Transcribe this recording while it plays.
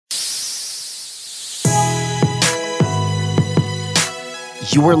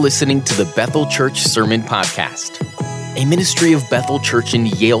You are listening to the Bethel Church Sermon Podcast, a ministry of Bethel Church in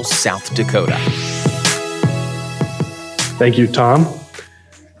Yale, South Dakota. Thank you, Tom.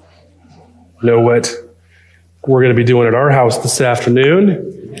 Know what we're going to be doing at our house this afternoon.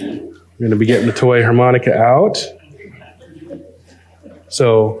 We're going to be getting the toy harmonica out.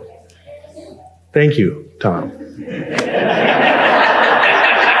 So, thank you, Tom.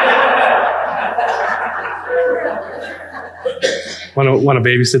 Want to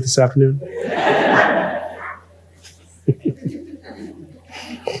babysit this afternoon?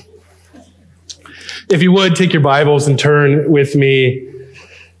 If you would, take your Bibles and turn with me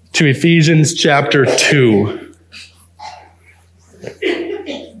to Ephesians chapter 2.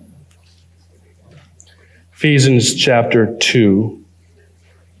 Ephesians chapter 2.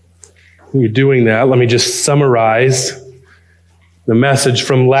 When you're doing that, let me just summarize the message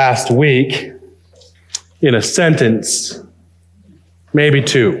from last week in a sentence. Maybe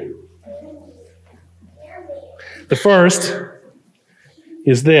two. The first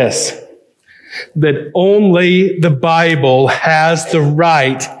is this, that only the Bible has the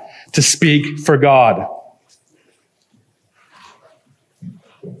right to speak for God.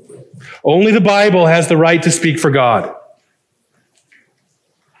 Only the Bible has the right to speak for God.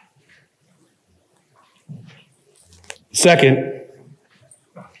 Second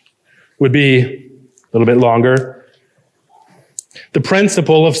would be a little bit longer. The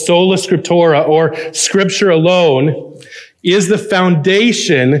principle of sola scriptura, or scripture alone, is the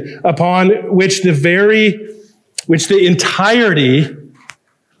foundation upon which the entirety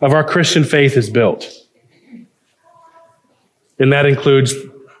of our Christian faith is built. And that includes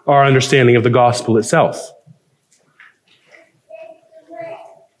our understanding of the gospel itself.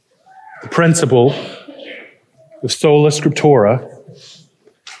 The principle of sola scriptura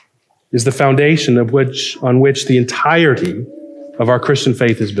is the foundation on which the entirety of our Christian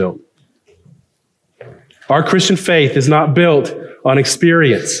faith is built. Our Christian faith is not built on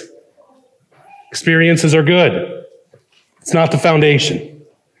experience. Experiences are good. It's not the foundation.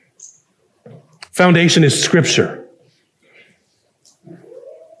 Foundation is Scripture.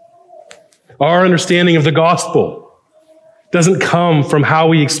 Our understanding of the gospel doesn't come from how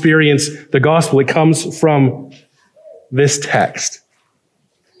we experience the gospel. It comes from this text.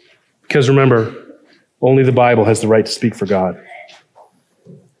 Because remember, only the Bible has the right to speak for God.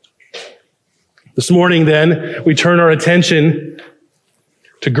 This morning, then, we turn our attention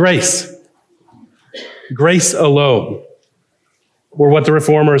to grace. Grace alone, or what the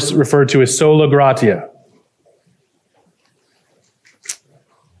Reformers refer to as sola gratia.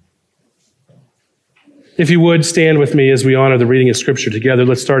 If you would, stand with me as we honor the reading of Scripture together.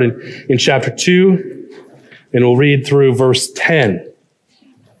 Let's start in chapter 2, and we'll read through verse 10.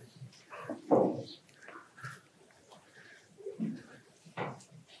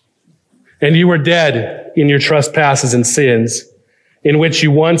 And you were dead in your trespasses and sins, in which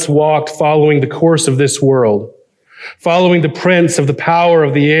you once walked following the course of this world, following the prince of the power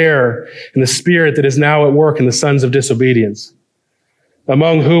of the air and the spirit that is now at work in the sons of disobedience,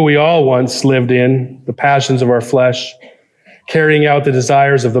 among whom we all once lived in the passions of our flesh, carrying out the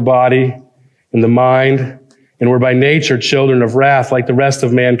desires of the body and the mind, and were by nature children of wrath like the rest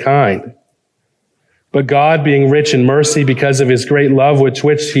of mankind. But God, being rich in mercy because of his great love with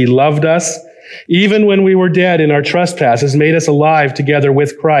which he loved us, even when we were dead in our trespasses, made us alive together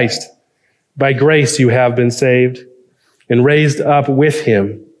with Christ. By grace you have been saved, and raised up with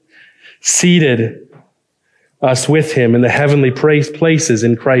him, seated us with him in the heavenly places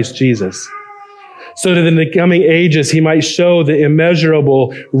in Christ Jesus, so that in the coming ages he might show the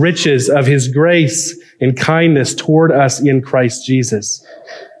immeasurable riches of his grace and kindness toward us in Christ Jesus.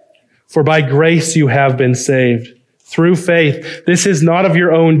 For by grace you have been saved, through faith. This is not of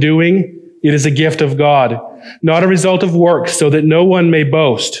your own doing. It is a gift of God, not a result of works, so that no one may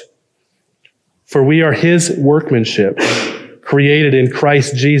boast. For we are his workmanship, created in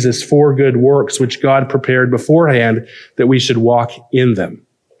Christ Jesus for good works, which God prepared beforehand that we should walk in them.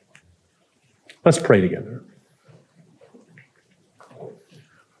 Let's pray together.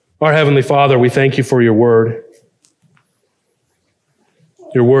 Our Heavenly Father, we thank you for your word.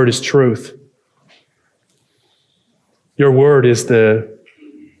 Your word is truth. Your word is the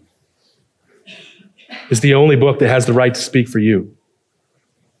only book that has the right to speak for you.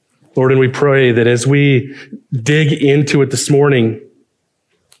 Lord, and we pray that as we dig into it this morning,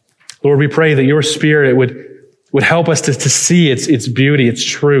 Lord, we pray that your Spirit would help us to see its beauty, its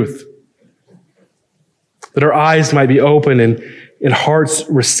truth. That our eyes might be open and hearts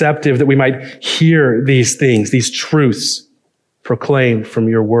receptive, that we might hear these things, these truths proclaimed from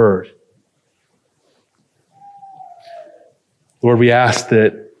your word. Lord, we ask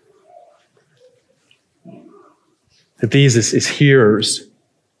that these as hearers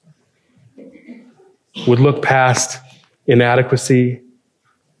would look past inadequacy,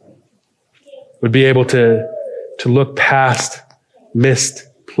 would be able to look past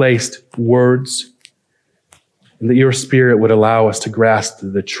misplaced words, and that your Spirit would allow us to grasp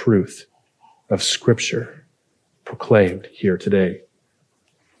the truth of Scripture proclaimed here today.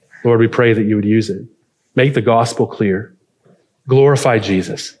 Lord, we pray that you would use it. Make the gospel clear. Glorify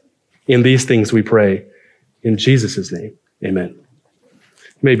Jesus. In these things we pray. In Jesus' name, amen.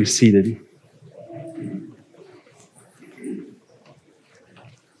 You may be seated.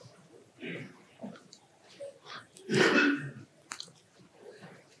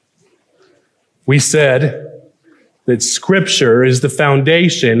 We said that Scripture is the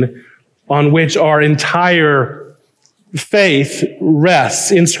foundation on which our entire faith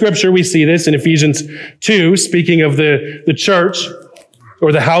rests. In Scripture, we see this in Ephesians 2, speaking of the church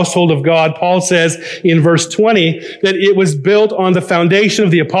or the household of God. Paul says in verse 20 that it was built on the foundation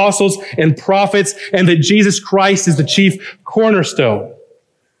of the apostles and prophets, and that Jesus Christ is the chief cornerstone.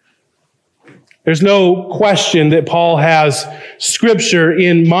 There's no question that Paul has Scripture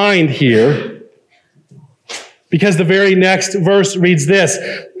in mind here, because the very next verse reads this,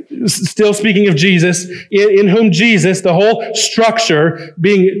 still speaking of Jesus, in whom Jesus, the whole structure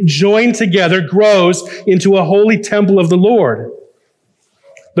being joined together, grows into a holy temple of the Lord.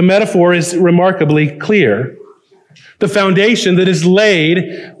 The metaphor is remarkably clear. The foundation that is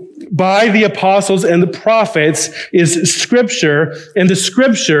laid by the apostles and the prophets is Scripture, and the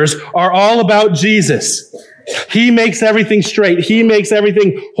Scriptures are all about Jesus. He makes everything straight. He makes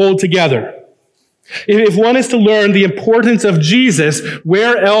everything hold together. If one is to learn the importance of Jesus,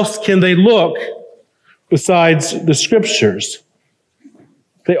 where else can they look besides the Scriptures?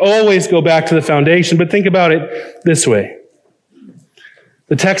 They always go back to the foundation, but think about it this way.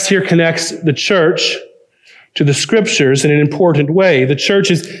 The text here connects the church to the Scriptures in an important way. The church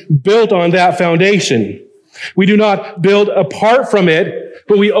is built on that foundation. We do not build apart from it,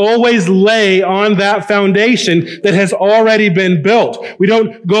 but we always lay on that foundation that has already been built. We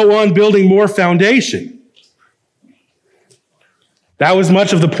don't go on building more foundation. That was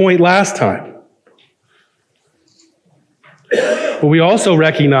much of the point last time. But we also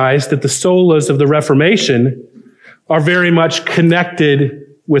recognize that the solas of the Reformation are very much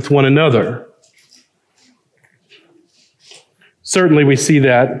connected with one another. Certainly we see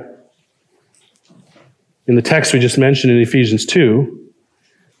that in the text we just mentioned in Ephesians 2.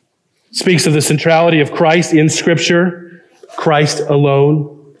 It speaks of the centrality of Christ in Scripture, Christ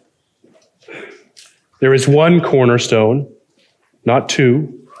alone. There is one cornerstone, not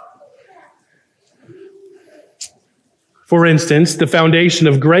two. For instance, the foundation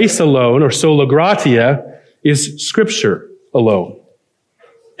of grace alone, or sola gratia, is Scripture alone.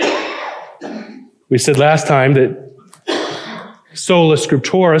 We said last time that sola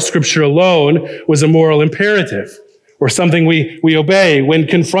scriptura, Scripture alone, was a moral imperative, or something we obey when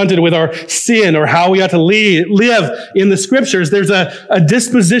confronted with our sin or how we ought to live in the Scriptures. There's a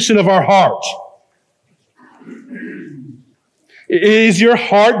disposition of our heart. Is your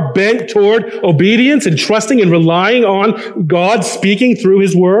heart bent toward obedience and trusting and relying on God speaking through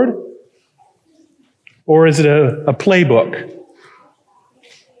His Word? Or is it a playbook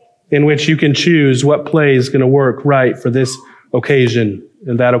in which you can choose what play is going to work right for this occasion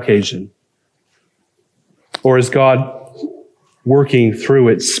and that occasion? Or is God working through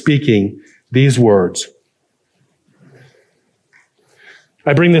it, speaking these words?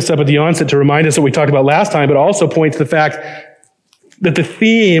 I bring this up at the onset to remind us what we talked about last time, but also point to the fact that the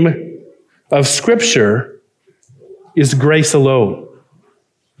theme of Scripture is grace alone.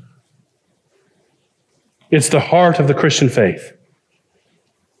 It's the heart of the Christian faith.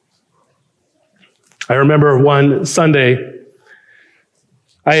 I remember one Sunday,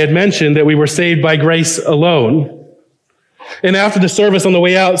 I had mentioned that we were saved by grace alone. And after the service on the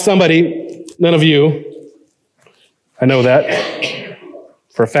way out, somebody, none of you, I know that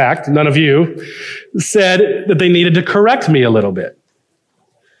for a fact, none of you, said that they needed to correct me a little bit.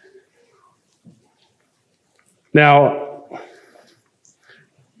 Now,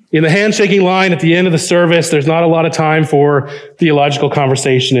 in the handshaking line at the end of the service, there's not a lot of time for theological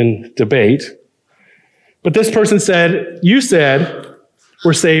conversation and debate. But this person said, you said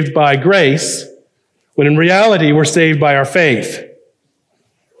we're saved by grace, when in reality we're saved by our faith.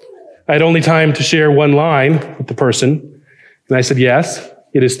 I had only time to share one line with the person, and I said, yes,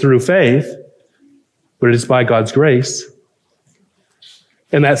 it is through faith, but it is by God's grace.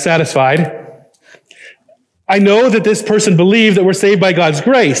 And that satisfied. I know that this person believed that we're saved by God's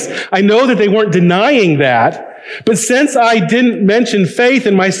grace. I know that they weren't denying that, But since I didn't mention faith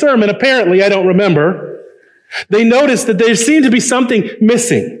in my sermon, apparently I don't remember, they noticed that there seemed to be something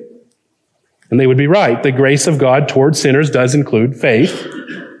missing. And they would be right. The grace of God toward sinners does include faith.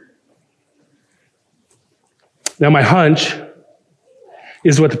 Now, my hunch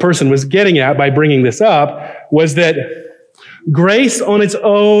is what the person was getting at by bringing this up, was that grace on its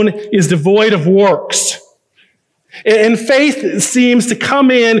own is devoid of works. And faith seems to come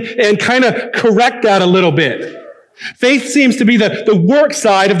in and kind of correct that a little bit. Faith seems to be the work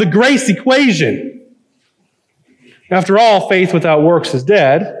side of the grace equation. After all, faith without works is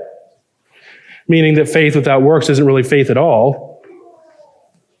dead, meaning that faith without works isn't really faith at all.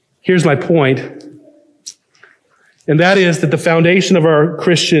 Here's my point, and that is that the foundation of our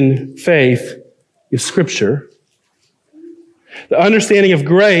Christian faith is Scripture. The understanding of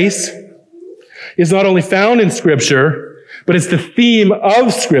grace is not only found in Scripture, but it's the theme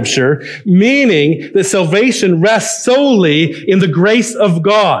of Scripture, meaning that salvation rests solely in the grace of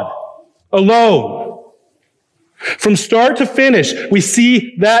God alone. From start to finish, we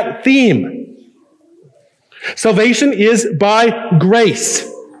see that theme. Salvation is by grace.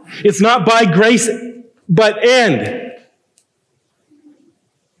 It's not by grace, but end.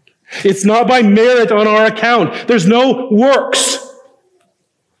 It's not by merit on our account. There's no works.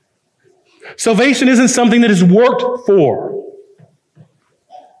 Salvation isn't something that is worked for.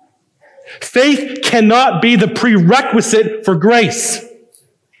 Faith cannot be the prerequisite for grace.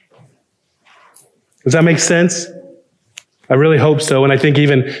 Does that make sense? I really hope so. And I think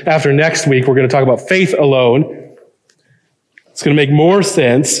even after next week, we're going to talk about faith alone. It's going to make more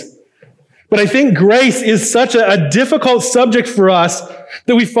sense. But I think grace is such a difficult subject for us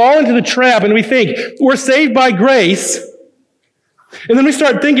that we fall into the trap and we think we're saved by grace. And then we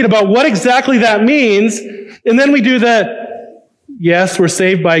start thinking about what exactly that means. And then we do that, yes, we're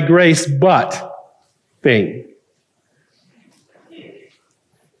saved by grace, but thing.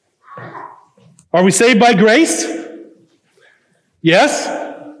 Are we saved by grace? Yes?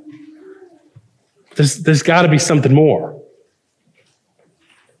 There's got to be something more.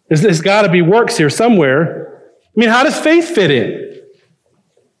 There's got to be works here somewhere. I mean, how does faith fit in?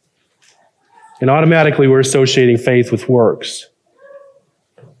 And automatically we're associating faith with works.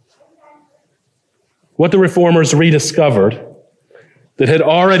 What the Reformers rediscovered that had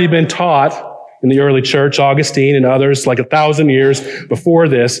already been taught in the early church, Augustine and others, like 1,000 years before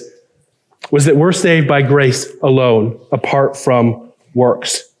this, was that we're saved by grace alone, apart from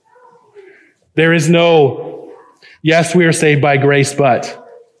works. There is no, yes, we are saved by grace, but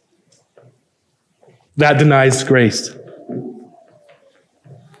that denies grace.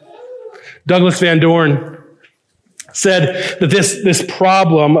 Douglas Van Dorn said that this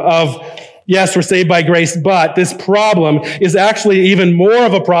problem of, yes, we're saved by grace, but this problem is actually even more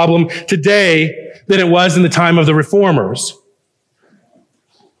of a problem today than it was in the time of the Reformers.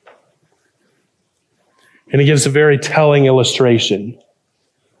 And he gives a very telling illustration.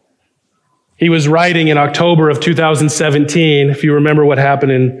 He was writing in October of 2017. If you remember what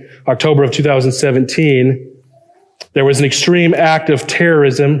happened in October of 2017, there was an extreme act of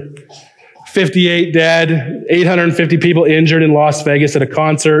terrorism. 58 dead, 850 people injured in Las Vegas at a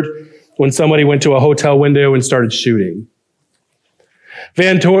concert when somebody went to a hotel window and started shooting.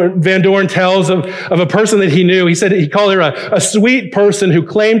 Van Dorn tells of a person that he knew. He said he called her a sweet person who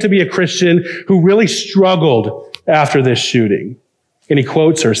claimed to be a Christian who really struggled after this shooting. And he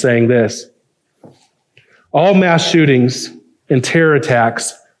quotes her saying this: "All mass shootings and terror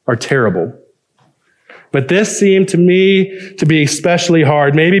attacks are terrible. But this seemed to me to be especially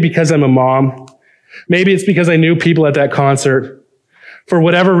hard, maybe because I'm a mom. Maybe it's because I knew people at that concert. For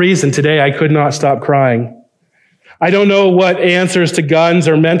whatever reason, today I could not stop crying. I don't know what answers to guns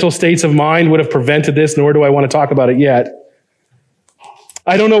or mental states of mind would have prevented this, nor do I want to talk about it yet.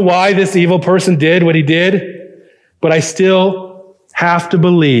 I don't know why this evil person did what he did, but I still have to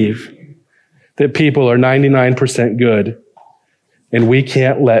believe that people are 99% good, and we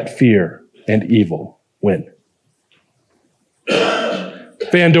can't let fear and evil win."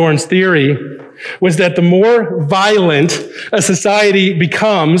 Van Dorn's theory was that the more violent a society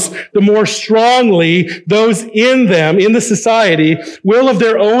becomes, the more strongly those in the society, will of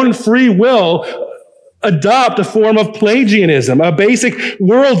their own free will adopt a form of Pelagianism, a basic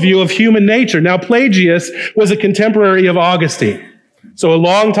worldview of human nature. Now, Pelagius was a contemporary of Augustine, so a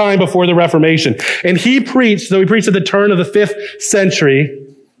long time before the Reformation. And he preached at the turn of the 5th century,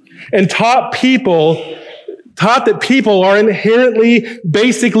 and taught that people are inherently,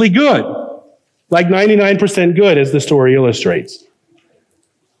 basically good. Like 99% good, as the story illustrates.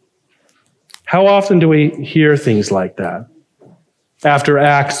 How often do we hear things like that after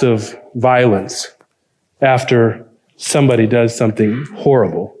acts of violence, after somebody does something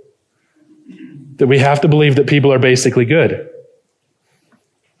horrible. That we have to believe that people are basically good.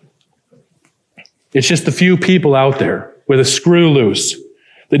 It's just a few people out there with a screw loose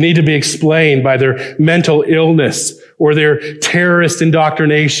that need to be explained by their mental illness or their terrorist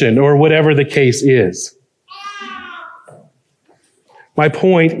indoctrination or whatever the case is. My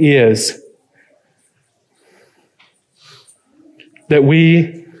point is that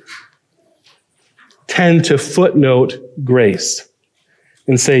we tend to footnote grace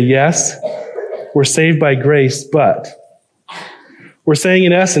and say, yes, we're saved by grace, but we're saying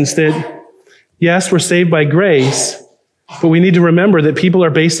in essence that, yes, we're saved by grace, but we need to remember that people are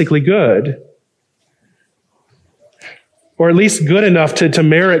basically good, or at least good enough to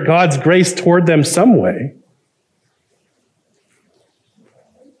merit God's grace toward them some way.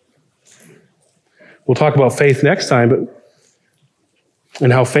 We'll talk about faith next time,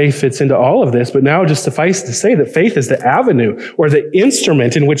 and how faith fits into all of this. But now just suffice to say that faith is the avenue or the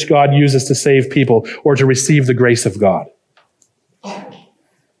instrument in which God uses to save people or to receive the grace of God.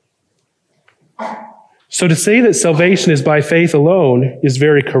 So to say that salvation is by faith alone is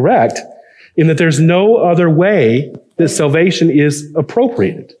very correct in that there's no other way that salvation is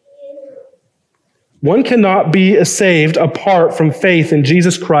appropriated. One cannot be saved apart from faith in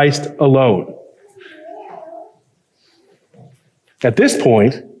Jesus Christ alone. At this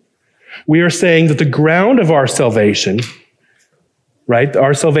point, we are saying that the ground of our salvation, right,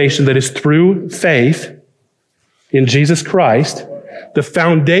 our salvation that is through faith in Jesus Christ, the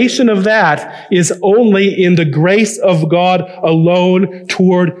foundation of that is only in the grace of God alone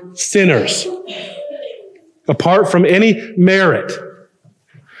toward sinners, apart from any merit.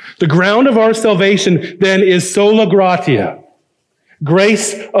 The ground of our salvation then is sola gratia,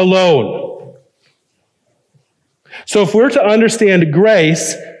 grace alone. So if we're to understand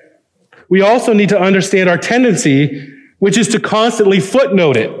grace, we also need to understand our tendency, which is to constantly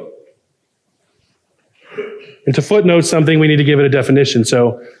footnote it. And to footnote something, we need to give it a definition.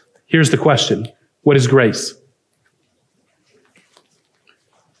 So here's the question. What is grace?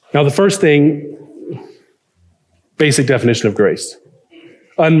 Now, the first thing, basic definition of grace.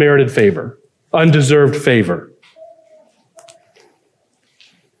 Unmerited favor. Undeserved favor.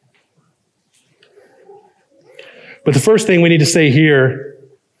 But the first thing we need to say here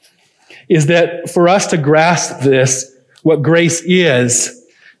is that for us to grasp this, what grace is,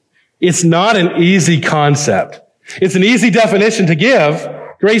 it's not an easy concept. It's an easy definition to give.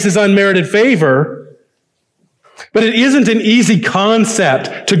 Grace is unmerited favor. But it isn't an easy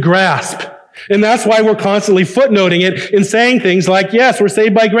concept to grasp. And that's why we're constantly footnoting it and saying things like, yes, we're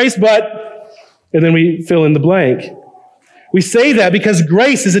saved by grace, but, and then we fill in the blank. We say that because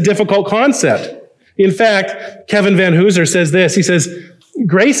grace is a difficult concept. In fact, Kevin Van Hooser says this. He says,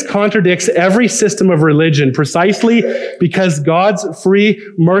 grace contradicts every system of religion precisely because God's free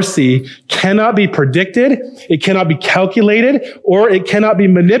mercy cannot be predicted, it cannot be calculated, or it cannot be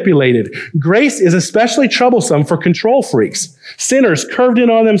manipulated. Grace is especially troublesome for control freaks, sinners curved in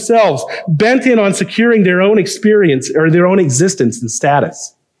on themselves, bent in on securing their own experience or their own existence and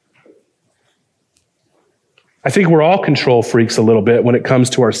status. I think we're all control freaks a little bit when it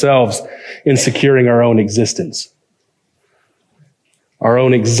comes to ourselves in securing our own existence. Our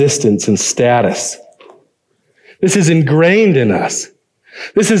own existence and status. This is ingrained in us.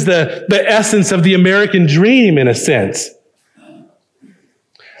 This is the essence of the American dream, in a sense.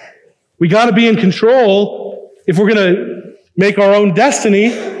 We got to be in control if we're going to make our own destiny.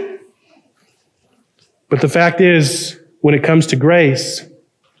 But the fact is, when it comes to grace,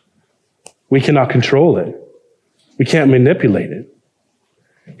 we cannot control it. We can't manipulate it.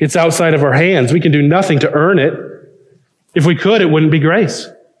 It's outside of our hands. We can do nothing to earn it. If we could, it wouldn't be grace.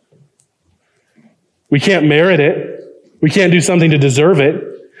 We can't merit it. We can't do something to deserve it.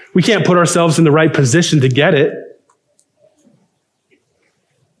 We can't put ourselves in the right position to get it.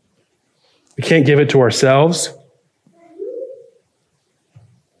 We can't give it to ourselves.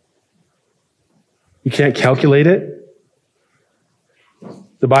 We can't calculate it.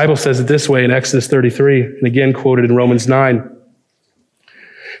 The Bible says it this way in Exodus 33, and again quoted in Romans 9,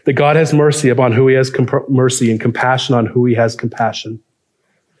 that God has mercy upon who he has mercy and compassion on who he has compassion.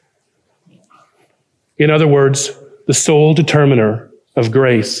 In other words, the sole determiner of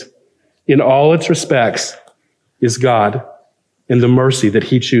grace in all its respects is God and the mercy that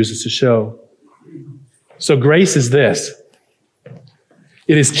he chooses to show. So grace is this.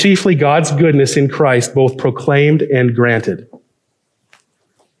 It is chiefly God's goodness in Christ, both proclaimed and granted.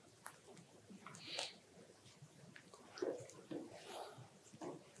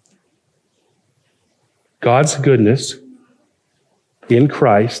 God's goodness in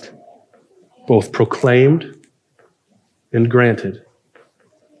Christ, both proclaimed and granted.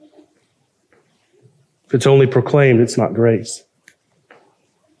 If it's only proclaimed, it's not grace.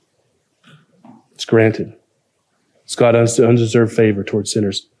 It's granted. It's God's undeserved favor towards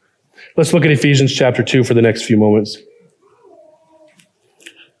sinners. Let's look at Ephesians chapter 2 for the next few moments.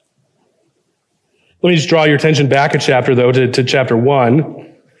 Let me just draw your attention back a chapter, though, to chapter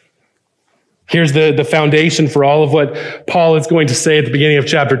 1. Here's the foundation for all of what Paul is going to say at the beginning of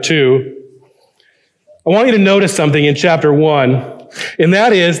chapter 2. I want you to notice something in chapter 1, and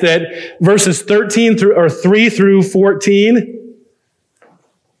that is that verses 3 through 14,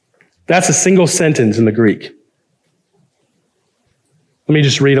 that's a single sentence in the Greek. Let me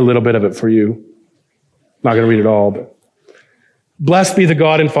just read a little bit of it for you. I'm not going to read it all, but blessed be the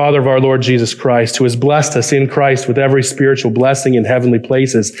God and Father of our Lord Jesus Christ, who has blessed us in Christ with every spiritual blessing in heavenly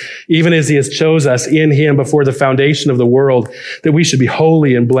places, even as he has chose us in him before the foundation of the world, that we should be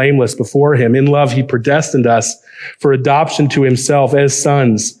holy and blameless before him. In love, he predestined us for adoption to himself as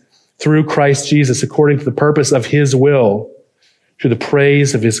sons through Christ Jesus, according to the purpose of his will, to the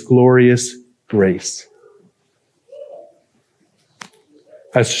praise of his glorious grace.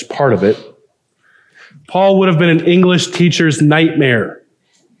 That's just part of it. Paul would have been an English teacher's nightmare.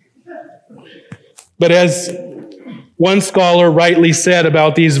 But as one scholar rightly said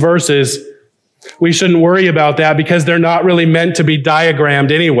about these verses, we shouldn't worry about that because they're not really meant to be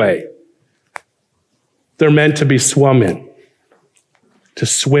diagrammed anyway. They're meant to be swum in, to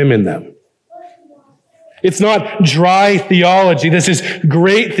swim in them. It's not dry theology. This is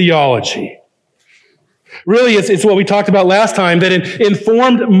great theology. Really, it's what we talked about last time, that an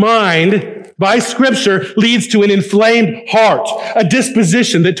informed mind by Scripture leads to an inflamed heart, a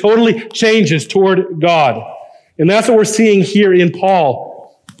disposition that totally changes toward God. And that's what we're seeing here in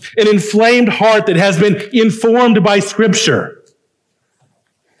Paul. An inflamed heart that has been informed by Scripture.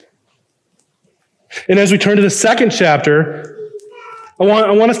 And as we turn to the second chapter, I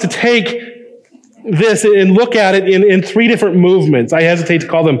want us to take this and look at it in three different movements. I hesitate to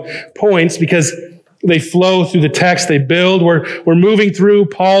call them points because they flow through the text, they build. We're moving through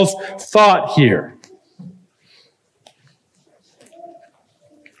Paul's thought here.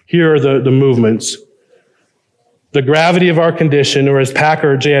 Here are the movements. The gravity of our condition, or as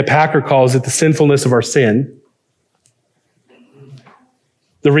J.I. Packer calls it, the sinfulness of our sin.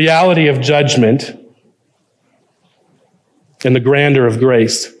 The reality of judgment and the grandeur of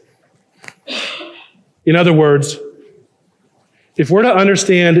grace. In other words, if we're to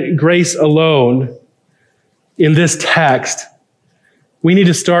understand grace alone in this text, we need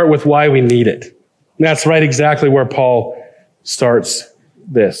to start with why we need it. And that's right exactly where Paul starts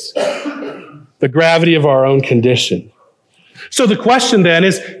this. The gravity of our own condition. So the question then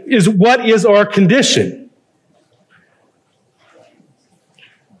is what is our condition?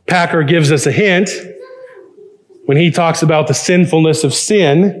 Packer gives us a hint when he talks about the sinfulness of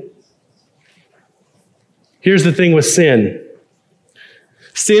sin. Here's the thing with sin.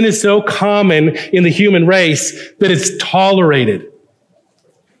 Sin is so common in the human race that it's tolerated.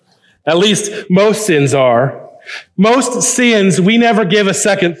 At least most sins are. Most sins we never give a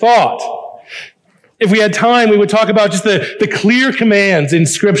second thought. If we had time, we would talk about just the clear commands in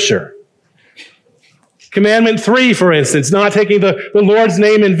Scripture. Commandment 3, for instance, not taking the Lord's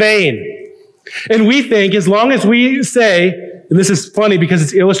name in vain. And we think as long as we say, and this is funny because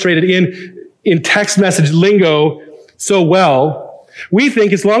it's illustrated in text message lingo so well, we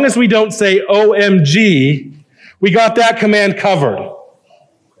think as long as we don't say OMG, we got that command covered.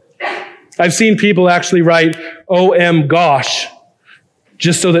 I've seen people actually write OM gosh,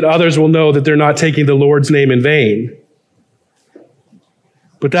 just so that others will know that they're not taking the Lord's name in vain.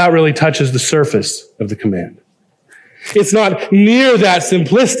 But that really touches the surface of the command. It's not near that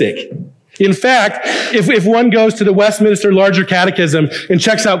simplistic. In fact, if one goes to the Westminster Larger Catechism and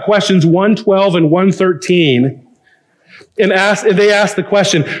checks out questions 112 and 113, and they ask the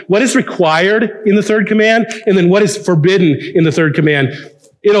question, what is required in the third command? And then what is forbidden in the third command?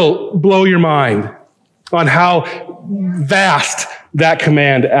 It'll blow your mind on how vast that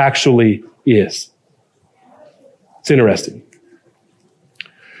command actually is. It's interesting.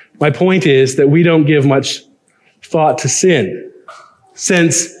 My point is that we don't give much thought to sin,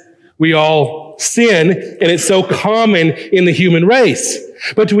 since we all sin, and it's so common in the human race.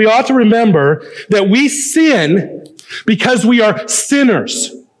 But we ought to remember that we sin because we are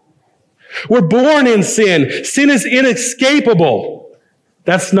sinners. We're born in sin. Sin is inescapable.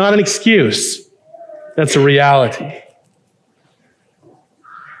 That's not an excuse. That's a reality.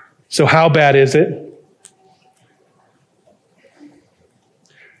 So how bad is it? I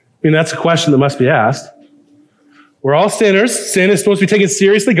mean, that's a question that must be asked. We're all sinners. Sin is supposed to be taken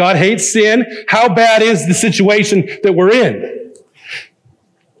seriously. God hates sin. How bad is the situation that we're in?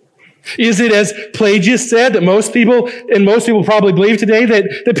 Is it, as Pelagius said, that most people probably believe today,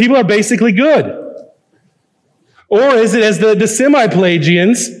 that people are basically good? Or is it, as the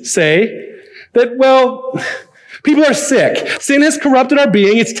semi-Pelagians say, that, well, people are sick. Sin has corrupted our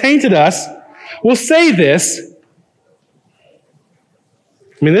being. It's tainted us. We'll say this.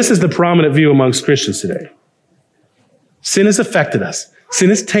 I mean, this is the prominent view amongst Christians today. Sin has affected us. Sin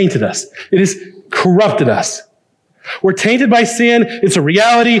has tainted us. It has corrupted us. We're tainted by sin. It's a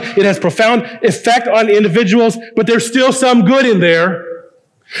reality. It has profound effect on individuals, but there's still some good in there.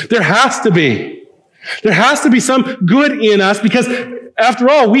 There has to be. There has to be some good in us because, after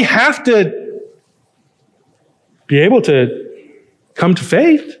all, we have to be able to come to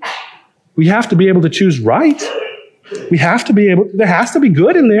faith. We have to be able to choose right. We have to be able, there has to be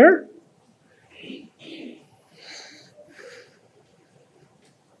good in there.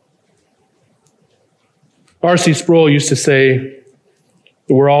 R.C. Sproul used to say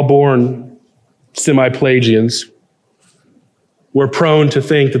that we're all born semi-Pelagians. We're prone to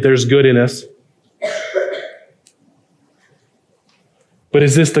think that there's good in us. But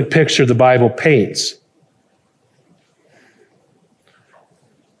is this the picture the Bible paints?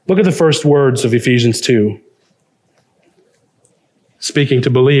 Look at the first words of Ephesians 2. Speaking to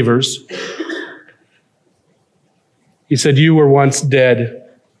believers, he said, "You were once dead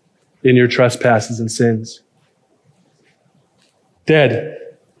in your trespasses and sins." Dead.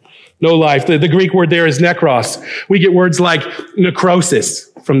 No life. The Greek word there is nekros. We get words like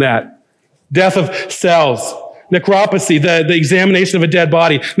necrosis from that. Death of cells. Necropsy, the examination of a dead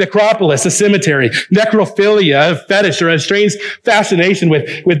body. Necropolis, a cemetery. Necrophilia, a fetish or a strange fascination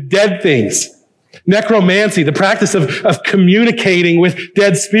with dead things. Necromancy, the practice of communicating with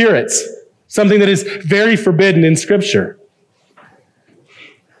dead spirits. Something that is very forbidden in Scripture.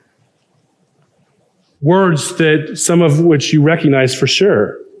 Words that some of which you recognize for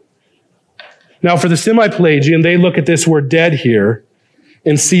sure. Now, for the semi-Pelagian, they look at this word dead here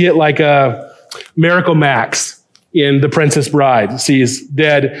and see it like a Miracle Max in The Princess Bride sees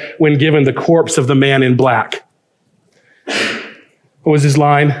dead when given the corpse of the man in black. What was his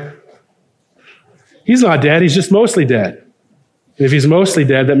line? He's not dead, he's just mostly dead. And if he's mostly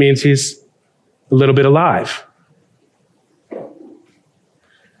dead, that means he's a little bit alive.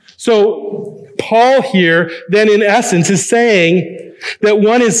 So, Paul here, then in essence, is saying that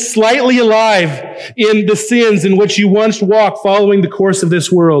one is slightly alive in the sins in which you once walked, following the course of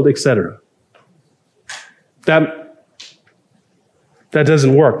this world, etc. That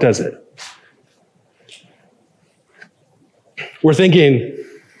doesn't work, does it? We're thinking,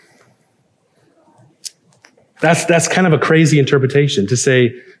 that's kind of a crazy interpretation to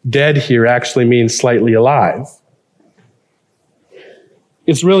say dead here actually means slightly alive.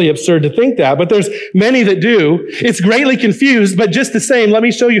 It's really absurd to think that, but there's many that do. It's greatly confused, but just the same, let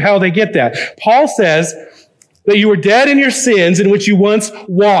me show you how they get that. Paul says that you were dead in your sins in which you once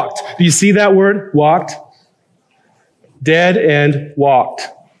walked. Do you see that word? Walked. Dead and walked.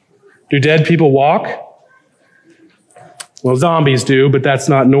 Do dead people walk? Well, zombies do, but that's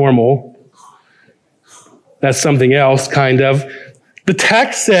not normal. That's something else, kind of. The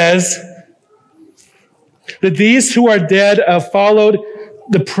text says that these who are dead have followed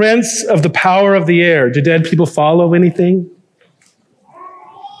the prince of the power of the air. Do dead people follow anything?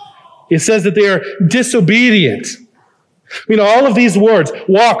 It says that they are disobedient. All of these words,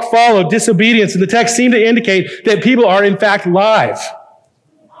 walk, follow, disobedience, in the text seem to indicate that people are in fact live.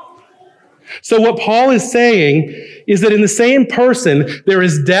 So what Paul is saying is that in the same person, there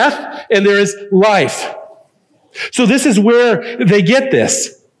is death and there is life. So this is where they get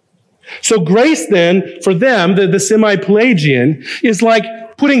this. So grace then, for them, the semi-Pelagian, is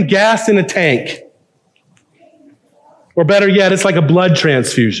like putting gas in a tank. Or better yet, it's like a blood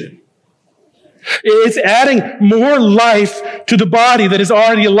transfusion. It's adding more life to the body that is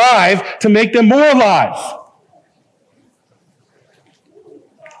already alive to make them more alive.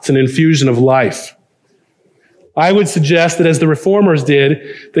 It's an infusion of life. I would suggest that, as the Reformers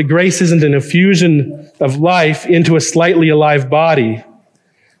did, that grace isn't an infusion of life into a slightly alive body,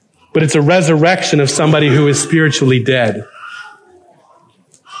 but it's a resurrection of somebody who is spiritually dead.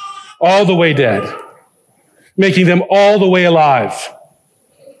 All the way dead. Making them all the way alive.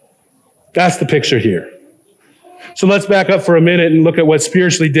 That's the picture here. So let's back up for a minute and look at what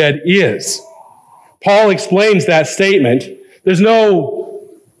spiritually dead is. Paul explains that statement.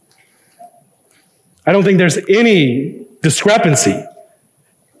 I don't think there's any discrepancy.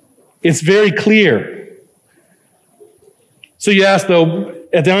 It's very clear. So you ask, though,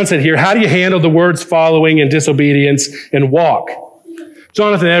 at the onset here, how do you handle the words following and disobedience and walk?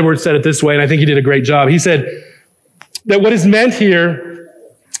 Jonathan Edwards said it this way, and I think he did a great job. He said that what is meant here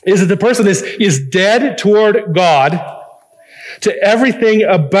is that the person is dead toward God. To everything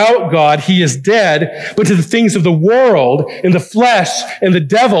about God, he is dead, but to the things of the world and the flesh and the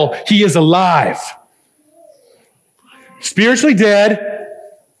devil, he is alive. Spiritually dead,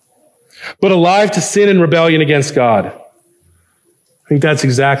 but alive to sin and rebellion against God. I think that's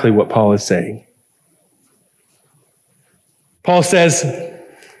exactly what Paul is saying. Paul says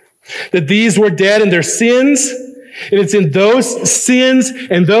that these were dead in their sins, and it's in those sins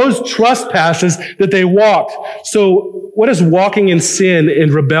and those trespasses that they walked. So what does walking in sin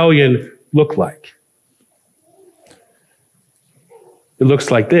and rebellion look like? It looks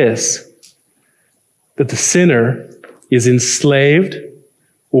like this, that the sinner is enslaved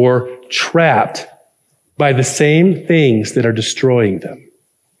or trapped by the same things that are destroying them.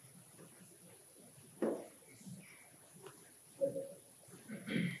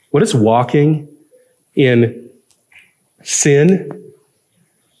 What does walking in sin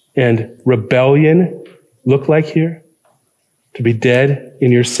and rebellion look like here? To be dead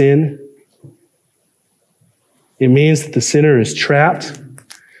in your sin? It means that the sinner is trapped.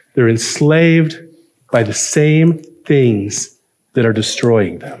 They're enslaved by the same things that are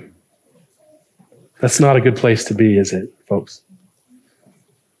destroying them. That's not a good place to be, is it, folks?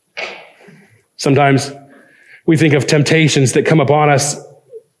 Sometimes we think of temptations that come upon us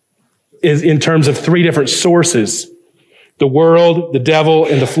in terms of three different sources: the world, the devil,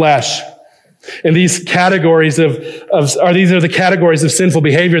 and the flesh. And these categories these are the categories of sinful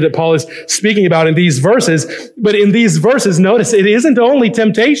behavior that Paul is speaking about in these verses. But in these verses, notice it isn't only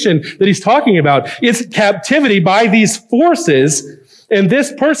temptation that he's talking about. It's captivity by these forces. And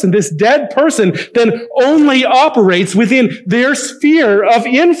this person, this dead person, then only operates within their sphere of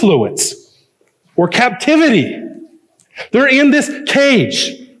influence or captivity. They're in this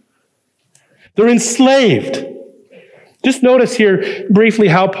cage. They're enslaved. Just notice here briefly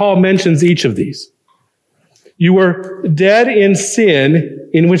how Paul mentions each of these. You were dead in sin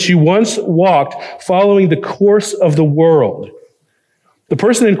in which you once walked, following the course of the world. The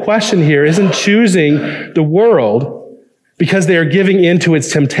person in question here isn't choosing the world because they are giving in to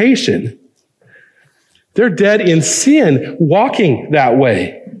its temptation. They're dead in sin, walking that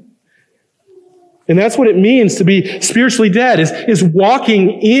way. And that's what it means to be spiritually dead, is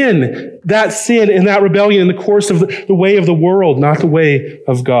walking in that sin and that rebellion in the course of the way of the world, not the way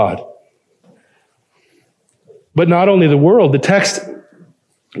of God. But not only the world, the text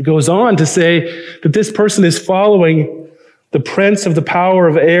goes on to say that this person is following the prince of the power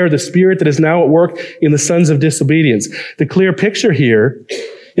of air, the spirit that is now at work in the sons of disobedience. The clear picture here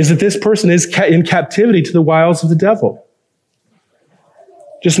is that this person is in captivity to the wiles of the devil.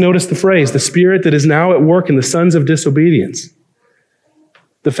 Just notice the phrase, the spirit that is now at work in the sons of disobedience.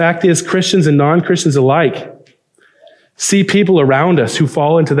 The fact is, Christians and non-Christians alike see people around us who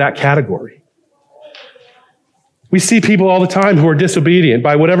fall into that category. We see people all the time who are disobedient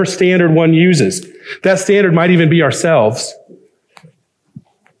by whatever standard one uses. That standard might even be ourselves.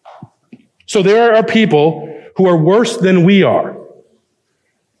 So there are people who are worse than we are.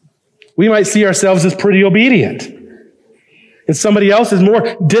 We might see ourselves as pretty obedient, and somebody else is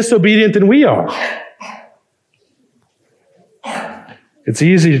more disobedient than we are. It's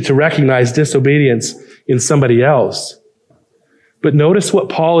easy to recognize disobedience in somebody else. But notice what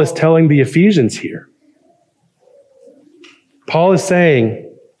Paul is telling the Ephesians here. Paul is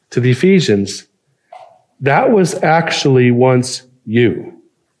saying to the Ephesians, that was actually once you.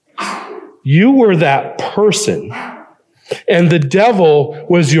 You were that person, and the devil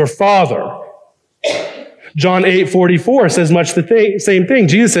was your father. John 8:44 says much the same thing.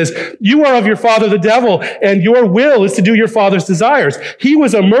 Jesus says, you are of your father the devil, and your will is to do your father's desires. He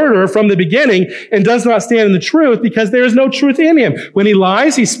was a murderer from the beginning and does not stand in the truth because there is no truth in him. When he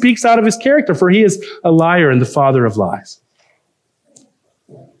lies, he speaks out of his character, for he is a liar and the father of lies.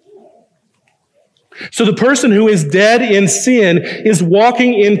 So the person who is dead in sin is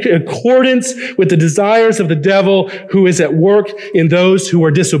walking in accordance with the desires of the devil, who is at work in those who are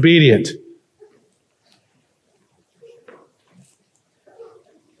disobedient.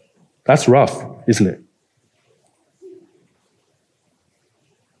 That's rough, isn't it?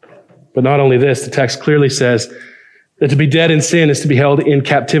 But not only this, the text clearly says that to be dead in sin is to be held in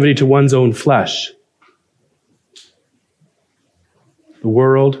captivity to one's own flesh. The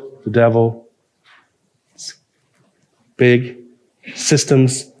world, the devil, big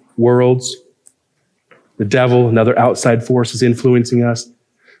systems, worlds, the devil and other outside forces influencing us.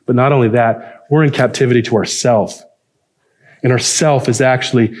 But not only that, we're in captivity to ourselves. And our self is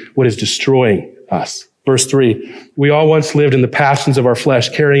actually what is destroying us. Verse 3, we all once lived in the passions of our flesh,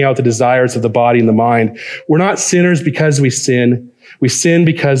 carrying out the desires of the body and the mind. We're not sinners because we sin. We sin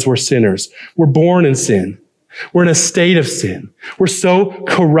because we're sinners. We're born in sin. We're in a state of sin. We're so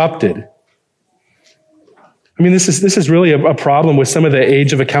corrupted. I mean, this is really a problem with some of the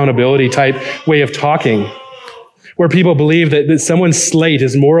age of accountability type way of talking, where people believe that someone's slate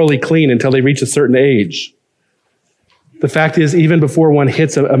is morally clean until they reach a certain age. The fact is, even before one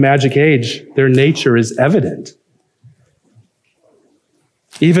hits a magic age, their nature is evident.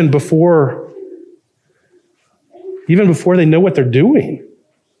 Even before they know what they're doing,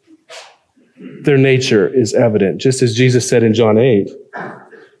 their nature is evident, just as Jesus said in John 8.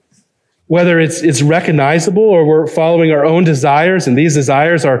 Whether it's recognizable or we're following our own desires, and these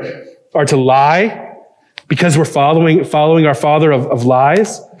desires are to lie because we're following our father of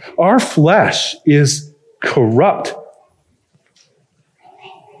lies, our flesh is corrupt.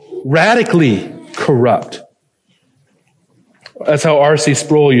 Radically corrupt. That's how R.C.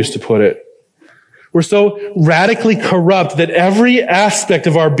 Sproul used to put it. We're so radically corrupt that every aspect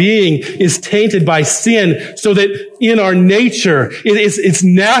of our being is tainted by sin, so that in our nature, it's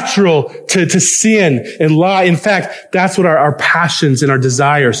natural to sin and lie. In fact, that's what our passions and our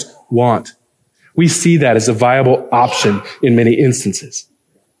desires want. We see that as a viable option in many instances.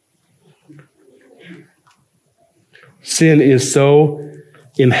 Sin is so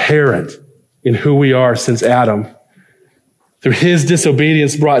inherent in who we are since Adam. Through his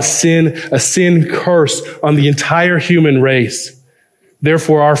disobedience brought a sin curse on the entire human race.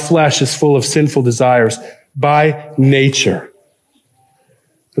 Therefore, our flesh is full of sinful desires by nature.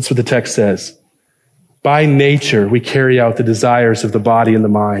 That's what the text says. By nature, we carry out the desires of the body and the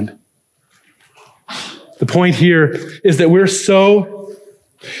mind. The point here is that we're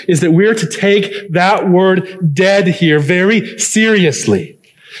to take that word dead here very seriously.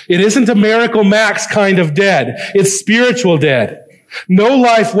 It isn't a Miracle Max kind of dead. It's spiritual dead. No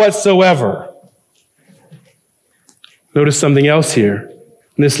life whatsoever. Notice something else here.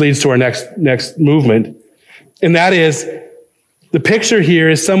 And this leads to our next movement. And that is, the picture here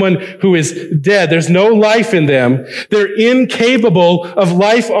is someone who is dead. There's no life in them. They're incapable of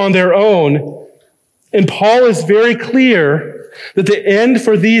life on their own. And Paul is very clear that the end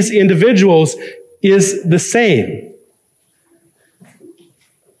for these individuals is the same.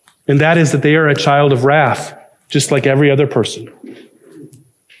 And that is that they are a child of wrath, just like every other person.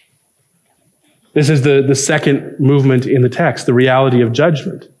 This is the second movement in the text, the reality of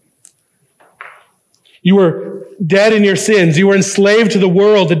judgment. You were dead in your sins. You were enslaved to the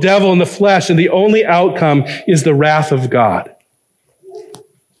world, the devil, and the flesh, and the only outcome is the wrath of God.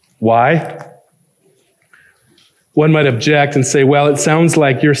 Why? One might object and say, well, it sounds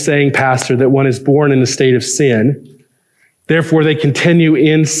like you're saying, Pastor, that one is born in a state of sin. Therefore, they continue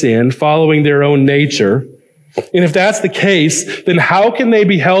in sin, following their own nature. And if that's the case, then how can they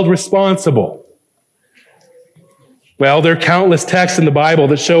be held responsible? Well, there are countless texts in the Bible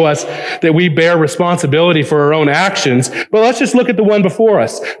that show us that we bear responsibility for our own actions. But let's just look at the one before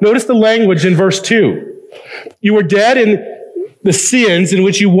us. Notice the language in verse 2. You were dead in the sins in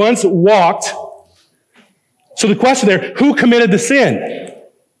which you once walked. So the question there, who committed the sin?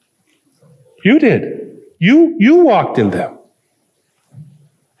 You did. You walked in them.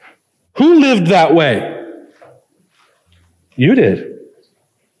 Who lived that way? You did.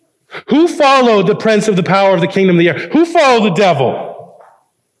 Who followed the prince of the power of the kingdom of the air? Who followed the devil?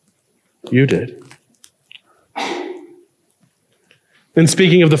 You did. Then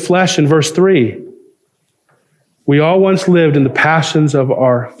speaking of the flesh in verse 3, we all once lived in the passions of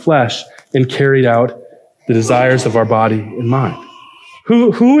our flesh and carried out the desires of our body and mind.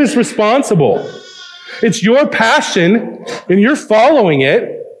 Who is responsible? It's your passion and you're following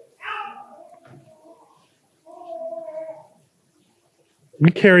it. We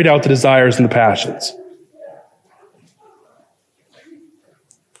carried out the desires and the passions.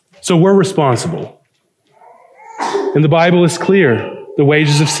 So we're responsible. And the Bible is clear. The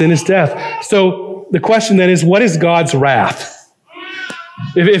wages of sin is death. So the question then is, what is God's wrath?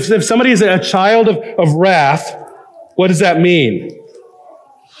 If somebody is a child of wrath, what does that mean?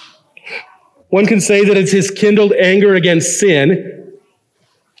 One can say that it's his kindled anger against sin.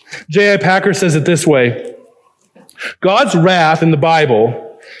 J.I. Packer says it this way: God's wrath in the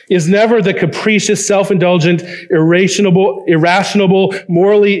Bible is never the capricious, self-indulgent, irrational,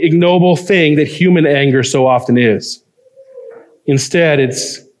 morally ignoble thing that human anger so often is. Instead,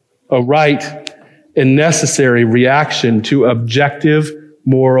 it's a right and necessary reaction to objective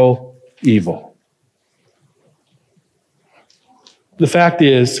moral evil. The fact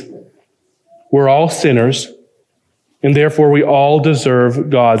is, we're all sinners. and therefore we all deserve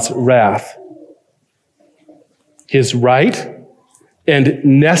God's wrath. His right and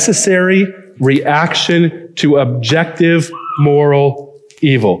necessary reaction to objective moral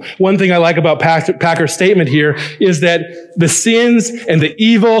evil. One thing I like about Packer's statement here is that the sins and the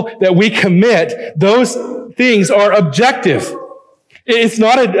evil that we commit, those things are objective. It's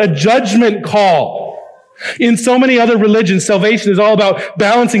not a judgment call. In so many other religions, salvation is all about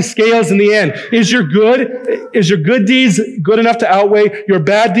balancing scales in the end. Is your good deeds good enough to outweigh your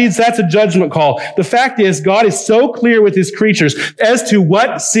bad deeds? That's a judgment call. The fact is, God is so clear with his creatures as to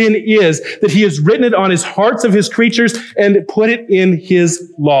what sin is that he has written it on his hearts of his creatures and put it in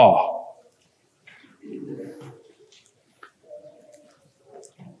his law.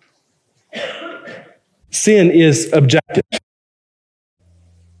 Sin is objective.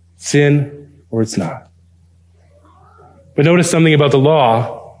 Sin or it's not. But notice something about the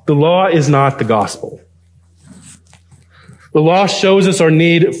law. The law is not the gospel. The law shows us our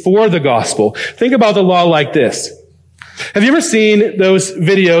need for the gospel. Think about the law like this. Have you ever seen those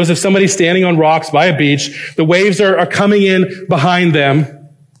videos of somebody standing on rocks by a beach? The waves are coming in behind them,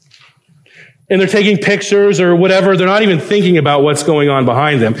 and they're taking pictures or whatever. They're not even thinking about what's going on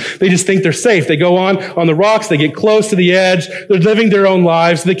behind them. They just think they're safe. They go on the rocks. They get close to the edge. They're living their own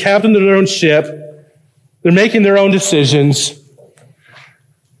lives. They're the captain of their own ship. They're making their own decisions.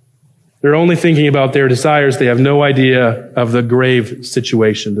 They're only thinking about their desires. They have no idea of the grave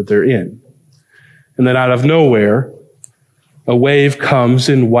situation that they're in. And then out of nowhere, a wave comes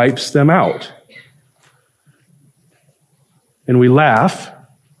and wipes them out. And we laugh.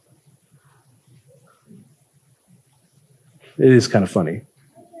 It is kind of funny.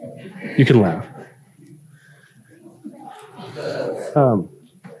 You can laugh.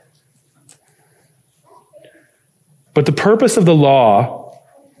 But the purpose of the law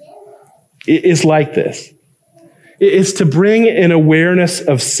is like this. It's to bring an awareness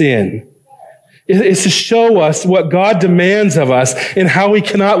of sin. It's to show us what God demands of us and how we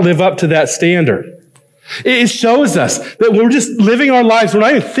cannot live up to that standard. It shows us that we're just living our lives. We're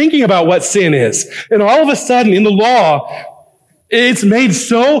not even thinking about what sin is. And all of a sudden, in the law, it's made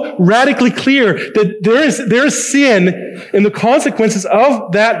so radically clear that there is sin, and the consequences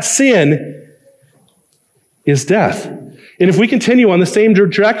of that sin is death. And if we continue on the same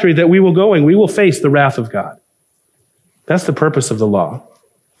trajectory that we will going, we will face the wrath of God. That's the purpose of the law.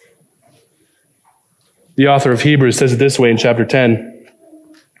 The author of Hebrews says it this way in chapter 10.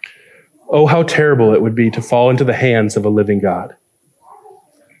 Oh, how terrible it would be to fall into the hands of a living God.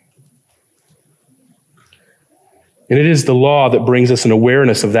 And it is the law that brings us an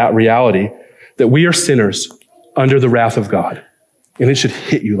awareness of that reality, that we are sinners under the wrath of God. And it should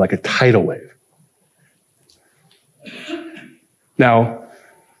hit you like a tidal wave. Now,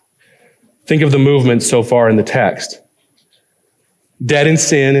 think of the movement so far in the text. Dead in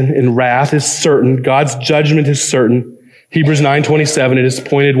sin and wrath is certain. God's judgment is certain. Hebrews 9:27, it is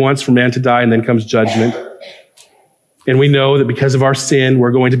appointed once for man to die, and then comes judgment. And we know that because of our sin,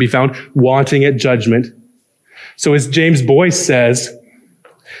 we're going to be found wanting at judgment. So as James Boyce says,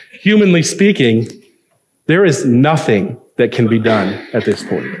 humanly speaking, there is nothing that can be done at this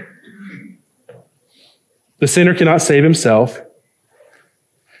point. The sinner cannot save himself.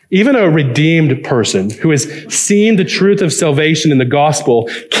 Even a redeemed person who has seen the truth of salvation in the gospel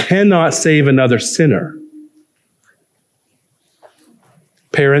cannot save another sinner.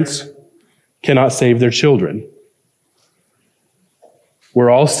 Parents cannot save their children. We're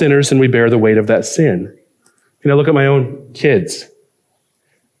all sinners and we bear the weight of that sin. I look at my own kids.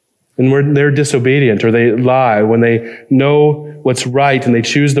 And when they're disobedient or they lie, when they know what's right and they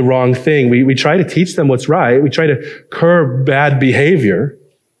choose the wrong thing, we try to teach them what's right. We try to curb bad behavior.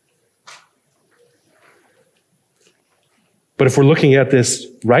 But if we're looking at this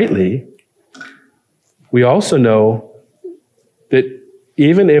rightly, we also know that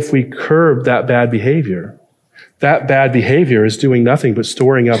even if we curb that bad behavior is doing nothing but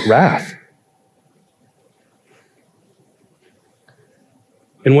storing up wrath.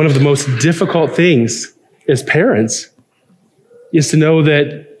 And one of the most difficult things as parents is to know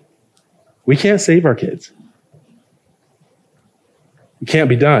that we can't save our kids. It can't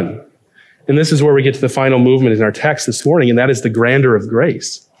be done. And this is where we get to the final movement in our text this morning, and that is the grandeur of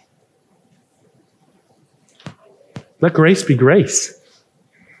grace. Let grace be grace.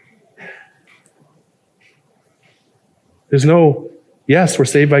 There's no, yes, we're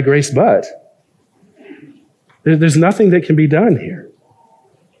saved by grace, but there's nothing that can be done here.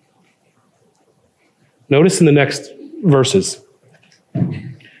 Notice in the next verses.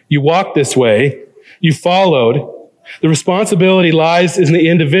 You walked this way, you followed. The responsibility lies in the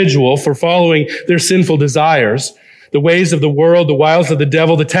individual for following their sinful desires. the ways of the world, the wiles of the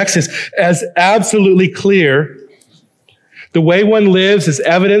devil. The text is as absolutely clear. The way one lives is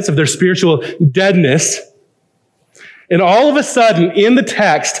evidence of their spiritual deadness. And all of a sudden, in the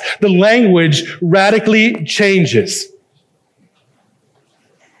text, the language radically changes.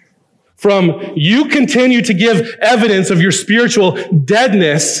 From you continue to give evidence of your spiritual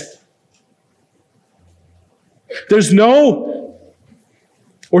deadness, there's no,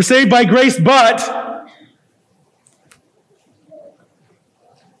 or saved by grace, but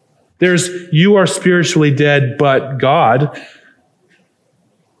there's you are spiritually dead, but God,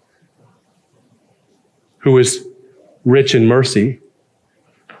 who is rich in mercy,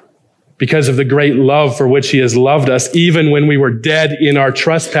 because of the great love for which he has loved us, even when we were dead in our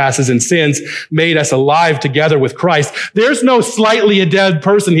trespasses and sins, made us alive together with Christ. There's no slightly a dead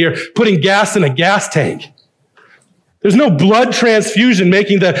person here putting gas in a gas tank. There's no blood transfusion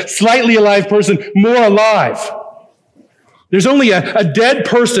making the slightly alive person more alive. There's only a dead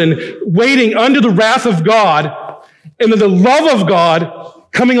person waiting under the wrath of God, and then the love of God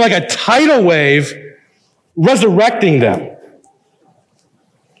coming like a tidal wave, resurrecting them.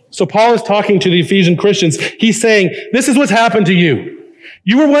 So Paul is talking to the Ephesian Christians. He's saying, this is what's happened to you.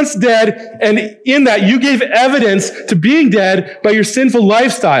 You were once dead, and in that you gave evidence to being dead by your sinful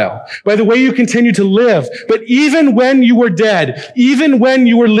lifestyle, by the way you continue to live. But even when you were dead, even when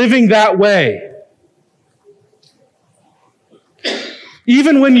you were living that way,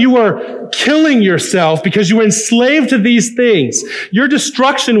 even when you were killing yourself because you were enslaved to these things, your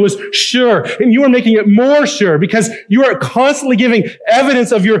destruction was sure, and you are making it more sure because you are constantly giving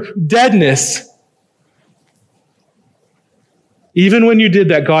evidence of your deadness. Even when you did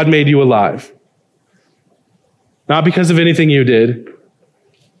that, God made you alive. Not because of anything you did,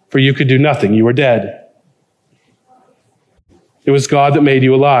 for you could do nothing. You were dead. It was God that made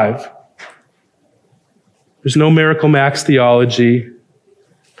you alive. There's no Miracle Max theology.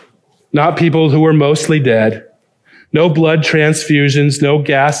 Not people who were mostly dead. No blood transfusions, no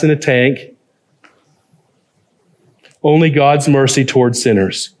gas in a tank. Only God's mercy toward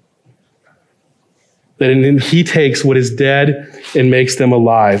sinners. That he takes what is dead and makes them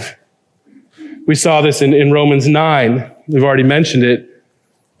alive. We saw this in Romans 9. We've already mentioned it.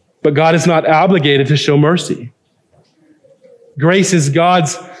 But God is not obligated to show mercy. Grace is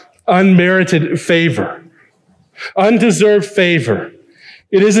God's unmerited favor. Undeserved favor.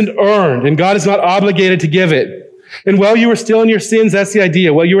 It isn't earned, and God is not obligated to give it. And while you were still in your sins, that's the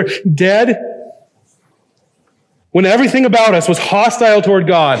idea. While you were dead, when everything about us was hostile toward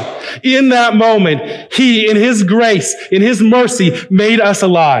God, in that moment, he, in his grace, in his mercy, made us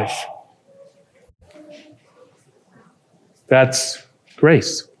alive. That's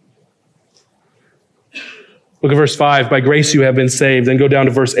grace. Look at verse 5. By grace you have been saved. Then go down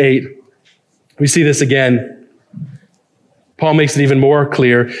to verse 8. We see this again. Paul makes it even more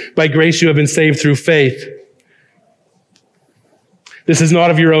clear. By grace you have been saved through faith. This is not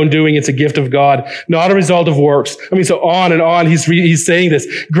of your own doing. It's a gift of God, not a result of works. So on and on, he's saying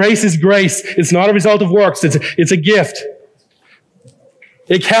this. Grace is grace. It's not a result of works. It's a gift.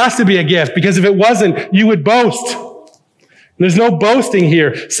 It has to be a gift, because if it wasn't, you would boast. There's no boasting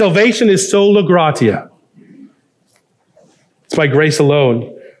here. Salvation is sola gratia. It's by grace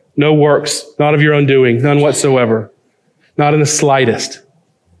alone. No works, not of your own doing, none whatsoever. Not in the slightest.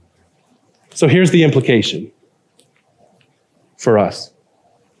 So here's the implication for us.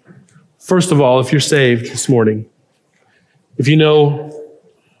 First of all, if you're saved this morning, if you know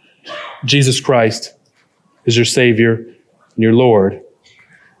Jesus Christ is your Savior and your Lord,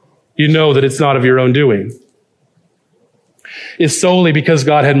 you know that it's not of your own doing. It's solely because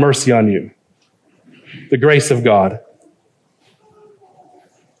God had mercy on you. The grace of God.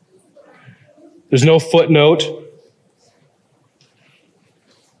 There's no footnote.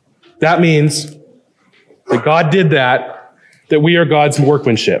 That means that God did that we are God's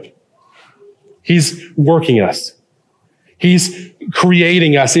workmanship. He's working us. He's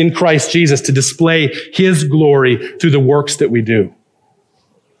creating us in Christ Jesus to display his glory through the works that we do.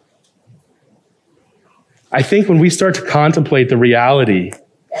 I think when we start to contemplate the reality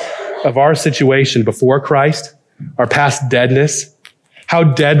of our situation before Christ, our past deadness, how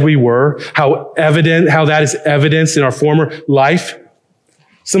dead we were, how that is evidenced in our former life.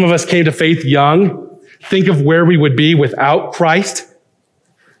 Some of us came to faith young. Think of where we would be without Christ.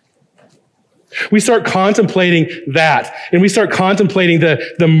 We start contemplating that, and we start contemplating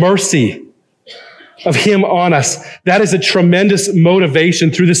the mercy of him on us. That is a tremendous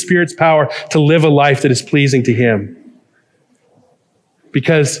motivation through the Spirit's power to live a life that is pleasing to him.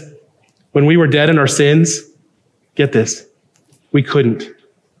 Because when we were dead in our sins, get this, we couldn't.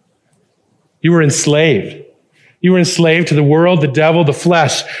 You were enslaved. You were enslaved to the world, the devil, the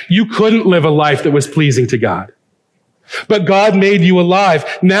flesh. You couldn't live a life that was pleasing to God. But God made you alive.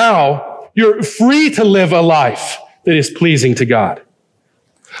 Now you're free to live a life that is pleasing to God.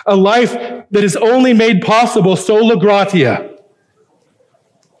 A life that is only made possible sola gratia.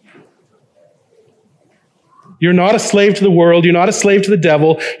 You're not a slave to the world. You're not a slave to the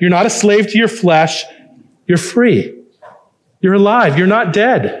devil. You're not a slave to your flesh. You're free. You're alive. You're not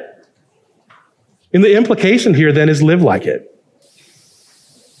dead. And the implication here then is live like it.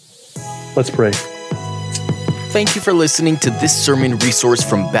 Let's pray. Thank you for listening to this sermon resource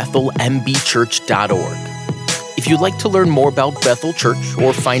from BethelMBChurch.org. If you'd like to learn more about Bethel Church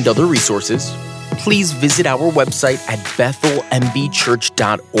or find other resources, please visit our website at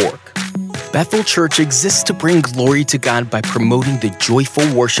BethelMBChurch.org. Bethel Church exists to bring glory to God by promoting the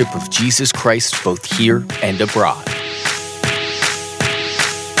joyful worship of Jesus Christ both here and abroad.